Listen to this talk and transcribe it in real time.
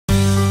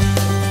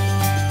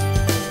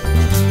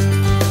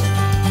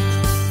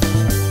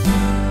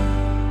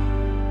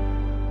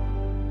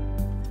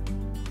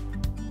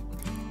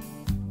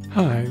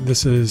Hi,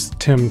 this is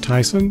Tim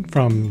Tyson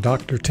from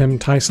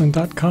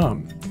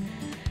drtimtyson.com,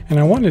 and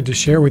I wanted to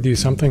share with you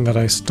something that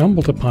I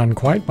stumbled upon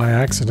quite by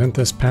accident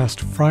this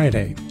past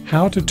Friday: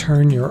 how to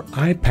turn your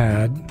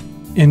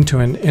iPad into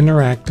an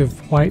interactive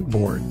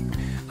whiteboard.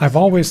 I've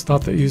always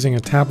thought that using a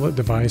tablet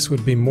device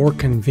would be more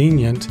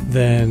convenient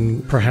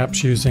than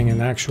perhaps using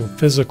an actual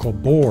physical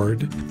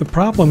board. The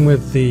problem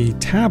with the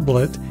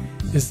tablet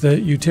is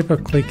that you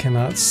typically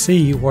cannot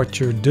see what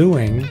you're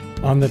doing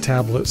on the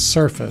tablet's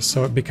surface,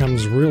 so it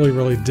becomes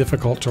really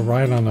difficult to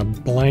write on a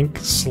blank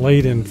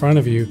slate in front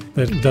of you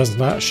that does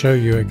not show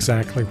you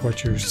exactly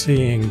what you're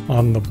seeing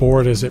on the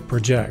board as it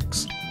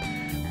projects.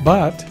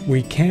 But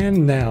we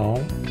can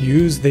now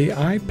use the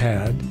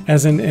iPad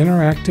as an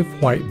interactive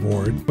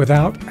whiteboard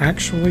without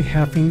actually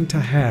having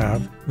to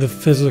have the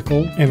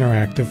physical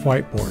interactive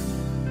whiteboard.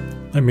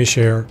 Let me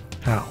share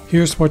how.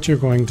 Here's what you're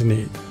going to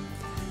need.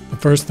 The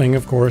first thing,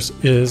 of course,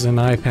 is an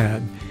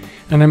iPad.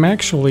 And I'm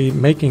actually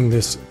making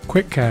this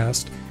quick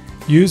cast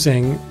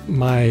using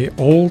my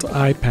old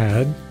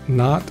iPad,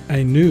 not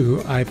a new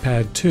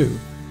iPad 2.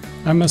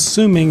 I'm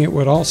assuming it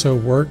would also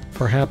work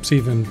perhaps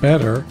even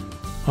better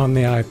on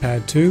the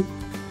iPad 2,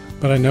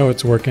 but I know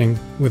it's working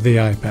with the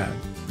iPad.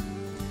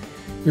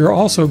 You're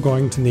also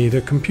going to need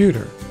a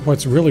computer.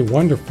 What's really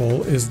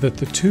wonderful is that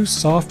the two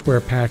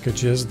software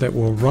packages that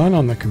will run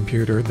on the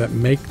computer that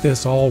make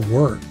this all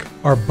work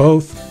are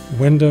both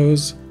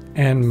Windows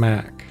and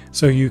Mac.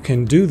 So you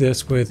can do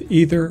this with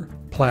either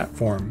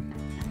platform.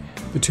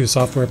 The two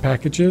software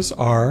packages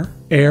are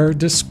Air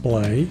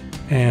Display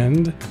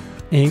and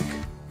Ink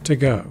to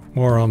Go.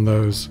 More on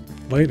those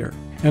later.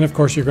 And of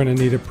course, you're going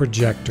to need a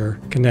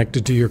projector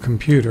connected to your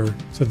computer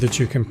so that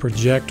you can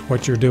project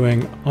what you're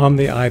doing on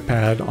the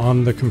iPad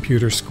on the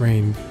computer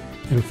screen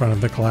in front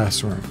of the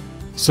classroom.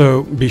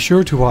 So be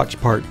sure to watch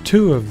part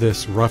 2 of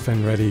this rough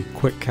and ready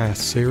quick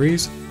cast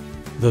series,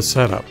 The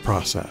Setup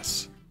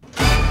Process.